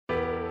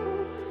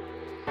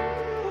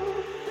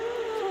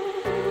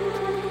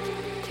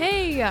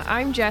Hey,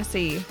 I'm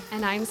Jesse.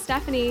 And I'm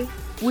Stephanie.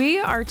 We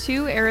are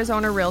two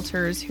Arizona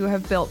realtors who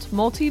have built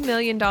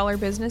multi-million-dollar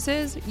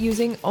businesses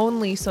using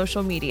only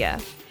social media.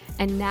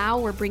 And now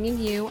we're bringing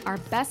you our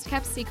best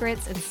kept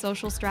secrets and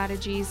social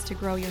strategies to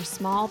grow your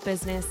small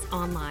business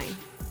online.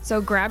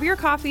 So grab your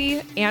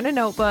coffee and a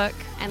notebook,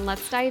 and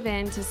let's dive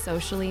into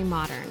Socially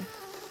Modern.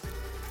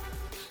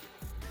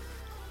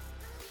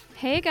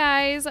 Hey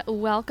guys,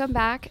 welcome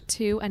back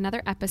to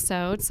another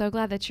episode. So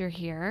glad that you're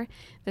here.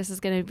 This is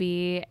going to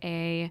be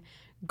a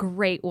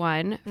great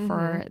one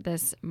for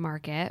this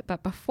market.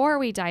 But before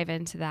we dive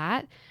into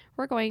that,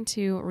 we're going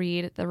to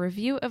read the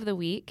review of the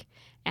week.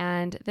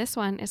 And this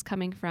one is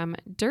coming from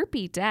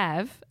Derpy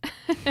Dev,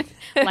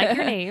 like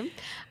your name.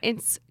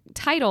 It's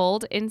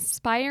titled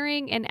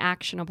Inspiring and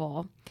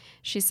Actionable.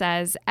 She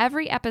says,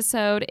 every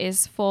episode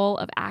is full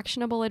of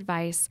actionable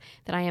advice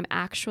that I am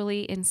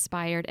actually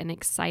inspired and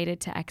excited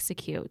to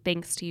execute,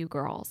 thanks to you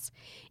girls.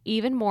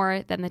 Even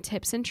more than the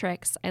tips and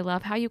tricks, I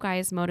love how you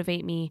guys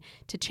motivate me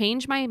to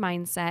change my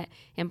mindset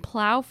and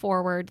plow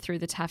forward through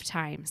the tough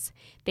times.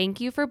 Thank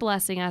you for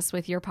blessing us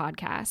with your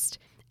podcast.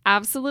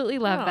 Absolutely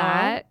love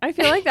that. I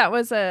feel like that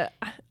was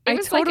I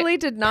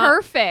did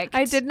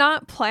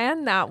not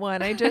plan that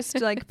one. I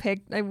just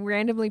I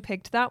randomly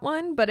picked that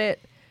one, but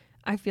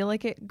I feel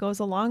like it goes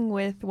along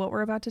with what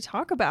we're about to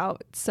talk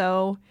about.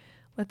 So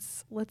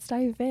let's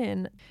dive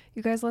in.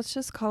 You guys, let's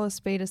just call a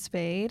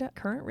spade.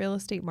 Current real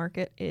estate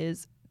market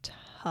is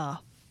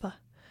tough,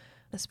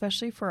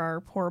 especially for our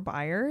poor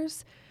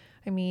buyers.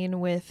 I mean,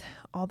 with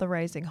all the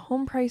rising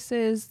home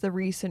prices, the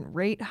recent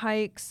rate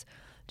hikes,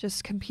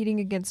 just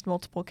competing against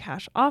multiple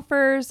cash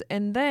offers,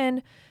 and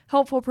then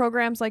helpful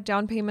programs like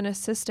down payment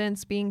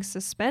assistance being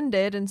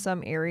suspended in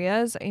some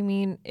areas. I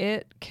mean,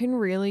 it can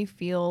really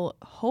feel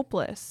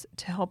hopeless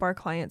to help our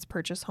clients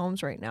purchase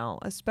homes right now,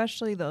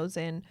 especially those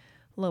in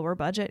lower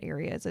budget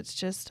areas. It's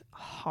just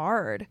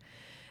hard.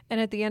 And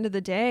at the end of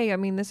the day, I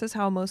mean, this is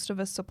how most of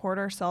us support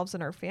ourselves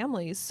and our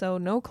families. So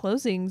no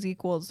closings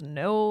equals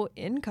no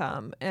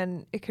income.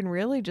 And it can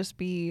really just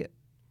be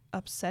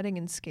upsetting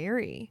and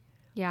scary.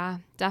 Yeah,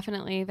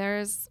 definitely.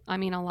 There's, a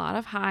lot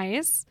of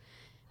highs,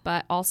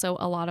 but also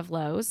a lot of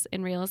lows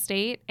in real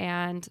estate.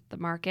 And the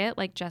market,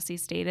 like Jesse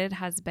stated,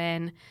 has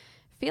been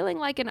feeling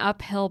like an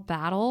uphill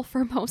battle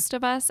for most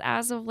of us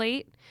as of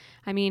late.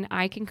 I mean,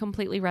 I can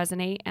completely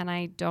resonate, and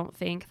I don't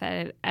think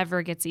that it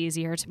ever gets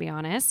easier, to be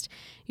honest.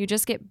 You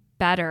just get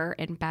better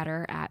and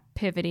better at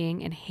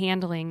pivoting and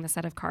handling the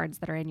set of cards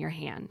that are in your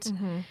hand.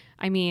 Mm-hmm.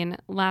 I mean,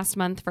 last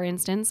month, for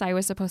instance, I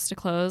was supposed to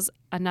close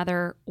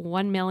another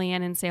 $1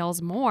 million in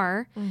sales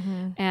more,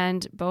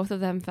 and both of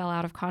them fell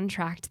out of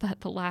contract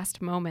at the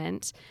last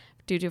moment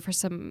due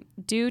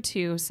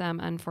to some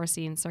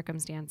unforeseen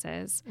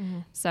circumstances.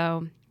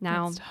 So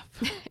now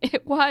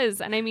it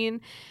was. And I mean,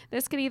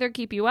 this could either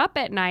keep you up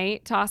at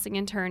night, tossing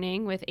and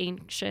turning with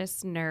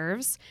anxious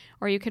nerves,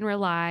 or you can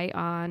rely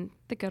on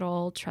the good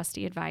old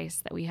trusty advice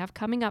that we have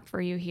coming up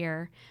for you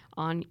here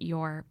on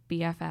your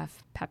BFF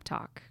Pep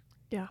Talk.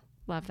 Yeah.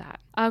 Love that.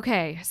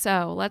 Okay,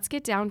 so let's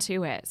get down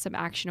to it. Some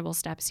actionable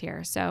steps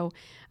here. So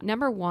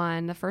number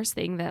one, the first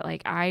thing that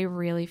I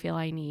really feel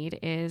I need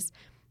is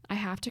I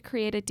have to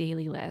create a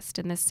daily list.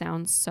 And this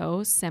sounds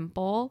so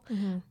simple,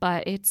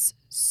 but it's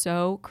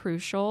so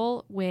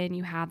crucial when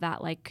you have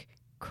that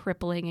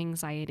crippling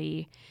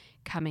anxiety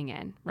coming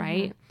in,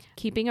 right?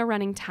 Keeping a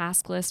running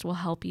task list will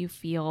help you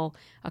feel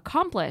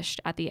accomplished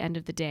at the end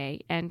of the day.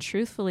 And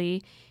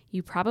truthfully,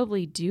 you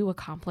probably do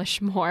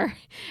accomplish more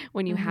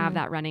when you have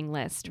that running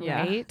list,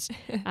 right?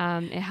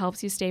 It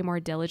helps you stay more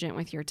diligent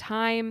with your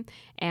time,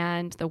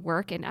 and the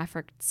work and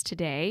efforts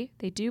today,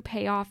 they do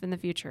pay off in the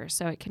future.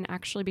 So it can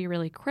actually be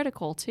really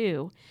critical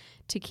too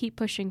to keep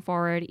pushing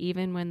forward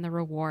even when the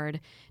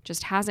reward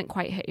just hasn't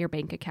quite hit your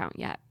bank account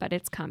yet, but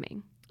it's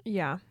coming.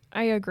 Yeah,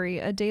 I agree.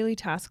 A daily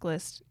task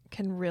list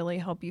can really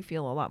help you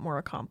feel a lot more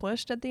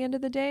accomplished at the end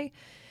of the day.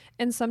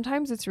 And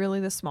sometimes it's really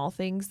the small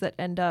things that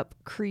end up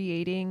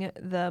creating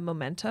the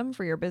momentum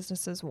for your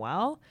business as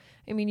well.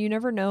 I mean, you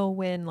never know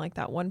when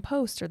that one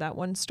post or that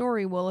one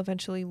story will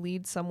eventually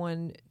lead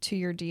someone to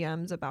your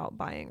DMs about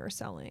buying or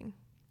selling.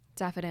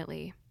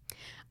 Definitely.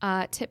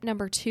 Tip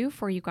number 2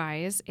 for you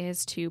guys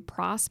is to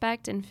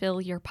prospect and fill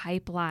your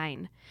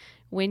pipeline.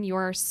 When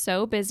you're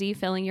so busy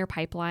filling your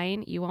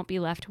pipeline, you won't be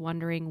left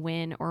wondering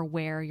when or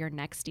where your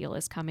next deal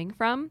is coming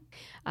from.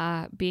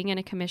 Being in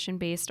a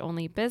commission-based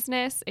only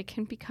business, it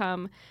can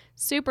become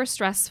super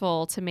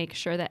stressful to make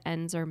sure that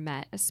ends are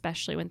met,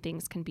 especially when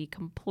things can be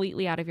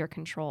completely out of your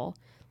control,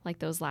 like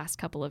those last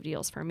couple of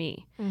deals for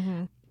me.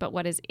 But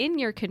what is in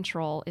your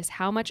control is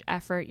how much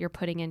effort you're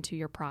putting into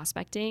your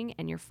prospecting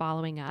and your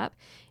following up.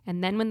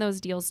 And then when those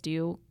deals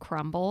do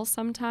crumble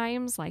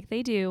sometimes, like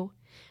they do,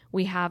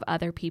 we have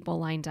other people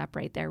lined up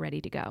right there ready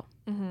to go.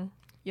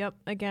 Yep.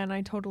 Again,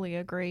 I totally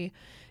agree.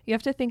 You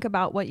have to think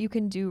about what you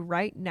can do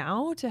right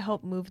now to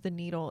help move the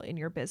needle in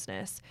your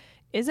business.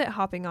 Is it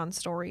hopping on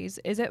stories?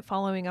 Is it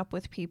following up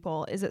with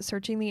people? Is it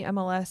searching the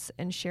MLS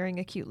and sharing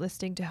a cute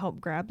listing to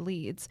help grab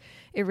leads?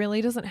 It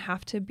really doesn't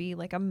have to be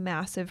like a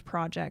massive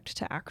project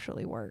to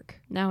actually work.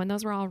 No, and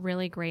those were all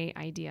really great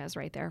ideas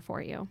right there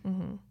for you.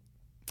 Mm-hmm.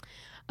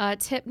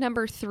 Tip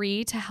number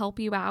 3 to help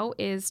you out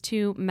is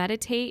to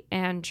meditate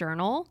and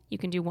journal. You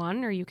can do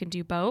one or you can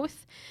do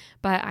both,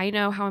 but I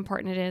know how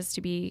important it is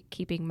to be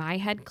keeping my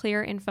head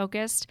clear and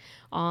focused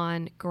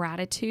on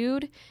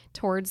gratitude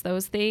towards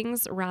those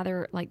things,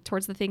 rather like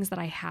towards the things that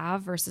I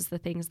have versus the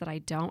things that I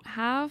don't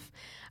have.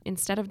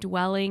 Instead of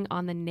dwelling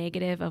on the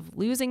negative of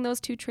losing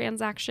those 2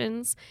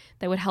 transactions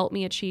that would help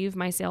me achieve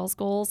my sales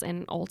goals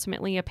and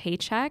ultimately a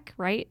paycheck,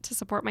 right, to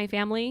support my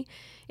family,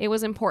 it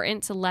was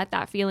important to let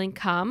that feeling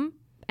come,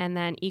 and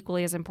then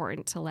equally as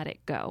important to let it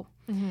go.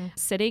 Mm-hmm.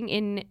 Sitting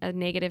in a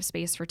negative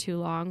space for too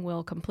long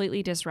will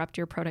completely disrupt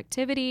your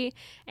productivity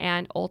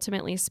and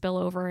ultimately spill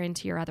over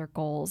into your other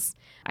goals.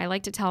 I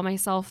like to tell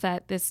myself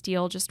that this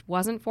deal just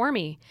wasn't for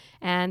me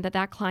and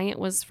that client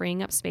was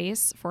freeing up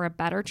space for a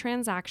better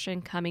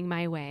transaction coming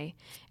my way,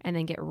 and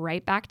then get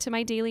right back to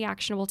my daily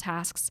actionable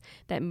tasks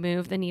that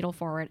move the needle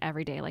forward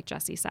every day, like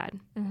Jessie said.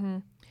 Mm-hmm.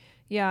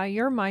 Yeah,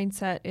 your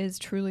mindset is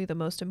truly the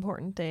most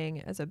important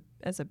thing as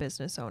a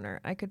business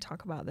owner. I could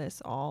talk about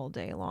this all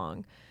day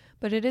long,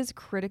 but it is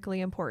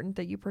critically important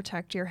that you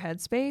protect your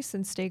headspace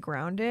and stay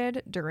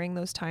grounded during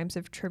those times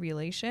of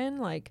tribulation,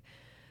 like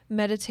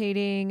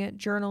meditating,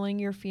 journaling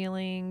your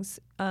feelings,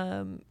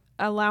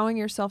 allowing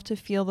yourself to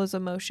feel those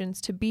emotions,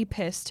 to be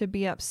pissed, to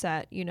be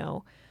upset,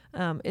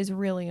 is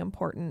really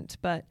important.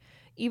 But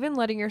even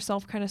letting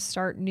yourself kind of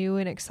start new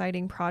and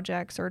exciting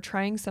projects or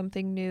trying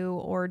something new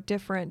or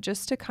different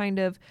just to kind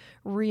of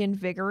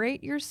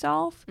reinvigorate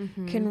yourself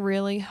can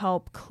really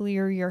help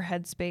clear your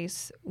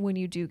headspace when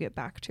you do get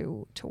back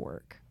to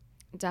work.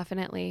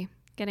 Definitely.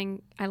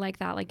 I like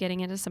that, like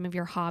getting into some of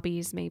your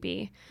hobbies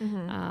maybe.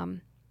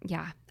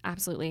 Yeah,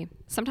 absolutely.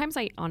 Sometimes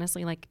I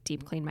honestly like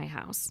deep clean my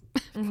house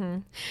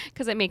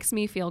because it makes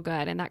me feel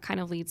good. And that kind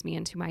of leads me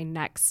into my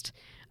next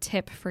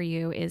tip for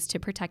you is to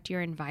protect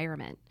your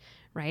environment,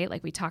 right?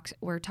 Like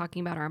we're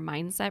talking about our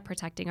mindset,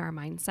 protecting our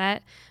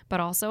mindset,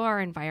 but also our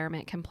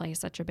environment can play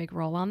such a big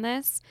role on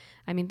this.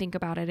 I mean, think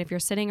about it. If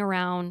you're sitting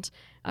around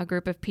a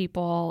group of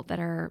people that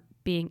are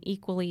being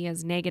equally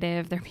as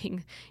negative,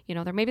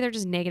 maybe they're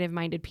just negative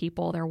minded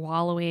people, they're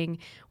wallowing,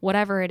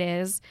 whatever it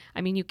is.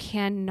 I mean, you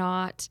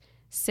cannot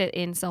sit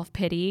in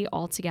self-pity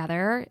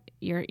altogether.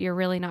 You're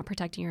really not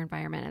protecting your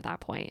environment at that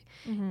point.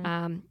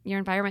 Your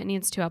environment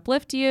needs to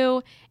uplift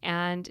you,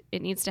 and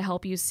it needs to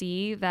help you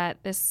see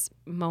that this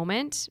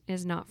moment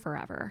is not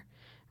forever,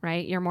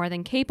 right? You're more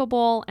than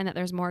capable, and that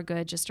there's more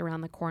good just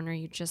around the corner.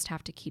 You just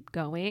have to keep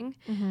going.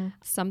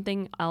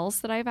 Something else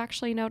that I've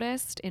actually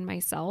noticed in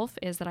myself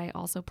is that I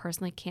also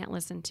personally can't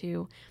listen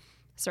to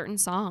certain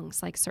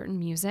songs, like certain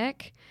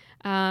music,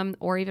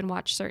 or even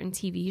watch certain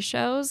TV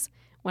shows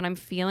when I'm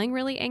feeling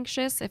really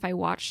anxious. If I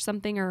watch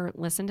something or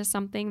listen to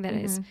something that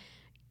is,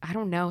 I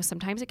don't know,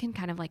 sometimes it can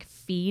kind of like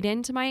feed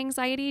into my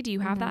anxiety. Do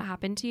you have that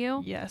happen to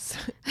you? Yes.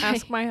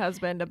 Ask my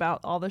husband about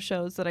all the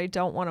shows that I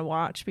don't want to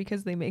watch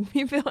because they make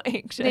me feel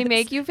anxious. They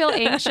make you feel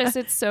anxious.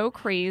 It's so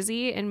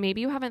crazy. And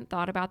maybe you haven't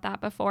thought about that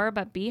before,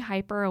 but be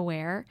hyper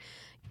aware.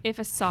 If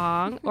a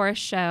song or a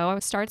show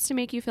starts to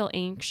make you feel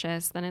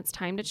anxious, then it's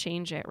time to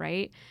change it,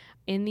 right?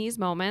 In these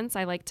moments,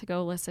 I like to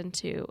go listen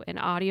to an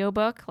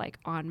audiobook like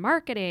on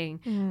marketing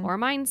or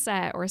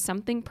mindset or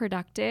something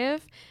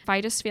productive. If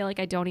I just feel like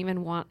I don't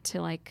even want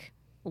to like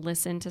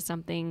listen to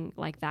something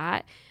like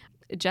that,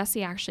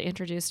 Jessie actually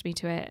introduced me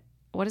to it.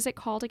 What is it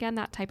called again?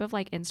 That type of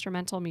like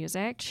instrumental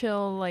music?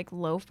 Chill, like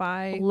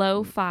lo-fi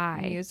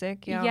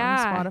music, on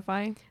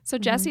Spotify. So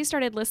Jessie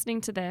started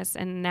listening to this,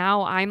 and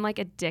now I'm like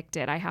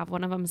addicted. I have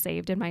one of them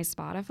saved in my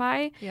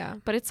Spotify. Yeah.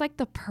 But it's like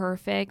the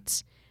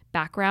perfect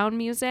background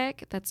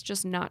music that's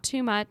just not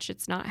too much.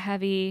 It's not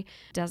heavy.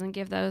 It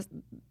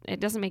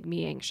doesn't make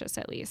me anxious,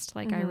 at least.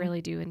 Like I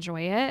really do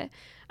enjoy it.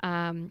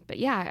 But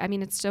yeah, I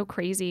mean, it's so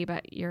crazy,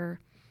 but your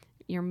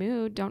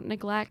mood, don't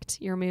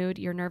neglect your mood,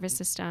 your nervous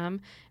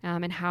system,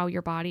 and how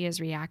your body is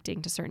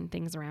reacting to certain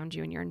things around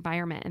you and your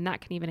environment. And that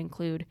can even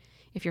include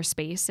if your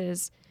space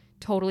is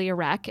totally a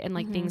wreck and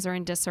like things are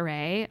in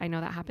disarray. I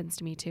know that happens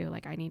to me too.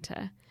 Like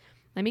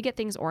let me get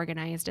things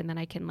organized, and then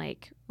I can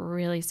like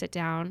really sit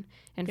down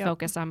and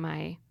focus on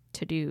my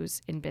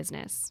to-dos in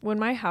business. When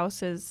my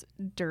house is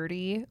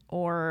dirty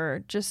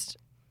or just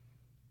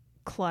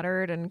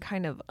cluttered and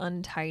kind of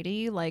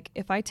untidy, like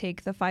if I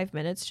take the 5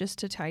 minutes just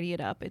to tidy it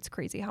up, it's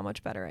crazy how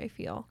much better I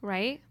feel.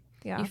 Right?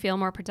 Yeah. You feel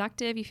more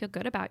productive. You feel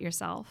good about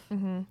yourself.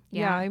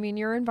 Yeah. I mean,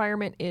 your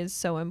environment is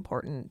so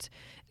important.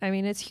 I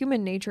mean, it's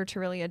human nature to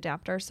really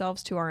adapt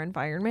ourselves to our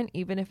environment,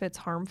 even if it's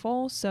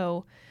harmful.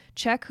 So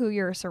check who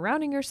you're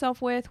surrounding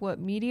yourself with, what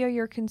media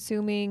you're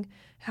consuming,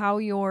 how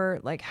your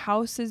like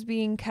house is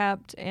being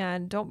kept,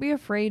 and don't be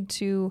afraid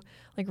to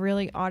like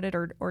really audit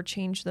or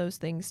change those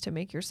things to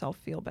make yourself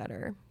feel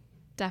better.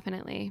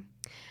 Definitely.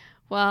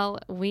 Well,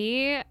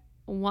 we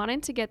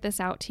wanted to get this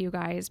out to you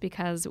guys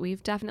because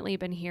we've definitely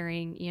been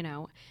hearing,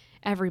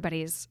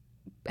 everybody's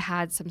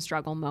had some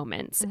struggle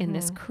moments in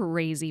this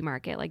crazy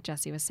market, like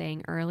Jessie was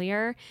saying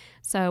earlier.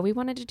 So we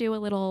wanted to do a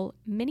little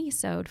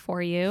mini-sode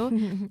for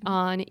you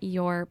on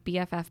your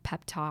BFF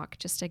pep talk,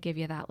 just to give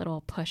you that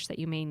little push that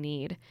you may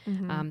need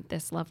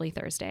this lovely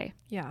Thursday.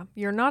 Yeah,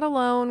 you're not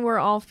alone. We're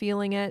all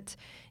feeling it.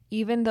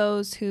 Even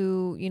those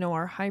who,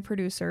 are high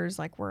producers,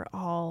 like we're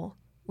all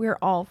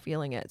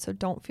feeling it. So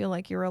don't feel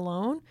like you're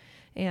alone.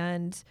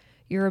 And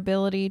your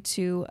ability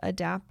to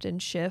adapt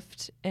and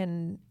shift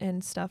and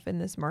stuff in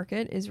this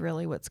market is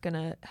really what's going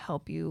to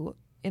help you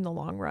in the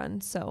long run.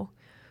 So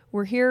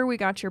we're here. We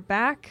got your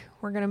back.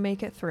 We're going to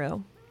make it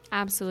through.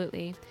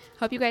 Absolutely.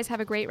 Hope you guys have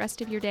a great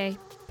rest of your day.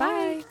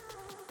 Bye.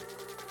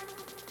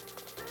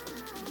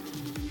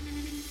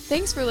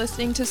 Thanks for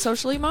listening to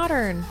Socially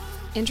Modern.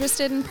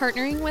 Interested in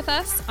partnering with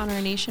us on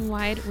our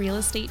nationwide real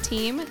estate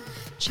team?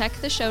 Check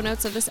the show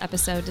notes of this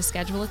episode to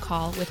schedule a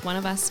call with one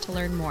of us to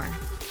learn more.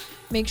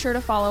 Make sure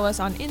to follow us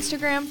on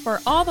Instagram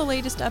for all the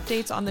latest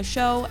updates on the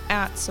show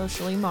at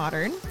Socially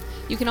Modern.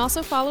 You can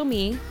also follow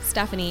me,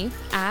 Stephanie,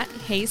 at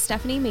Hey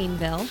Stephanie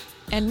Mainville.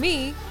 And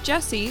me,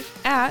 Jessie,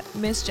 at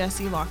Miss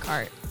Jessie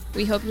Lockhart.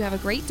 We hope you have a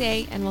great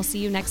day, and we'll see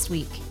you next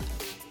week.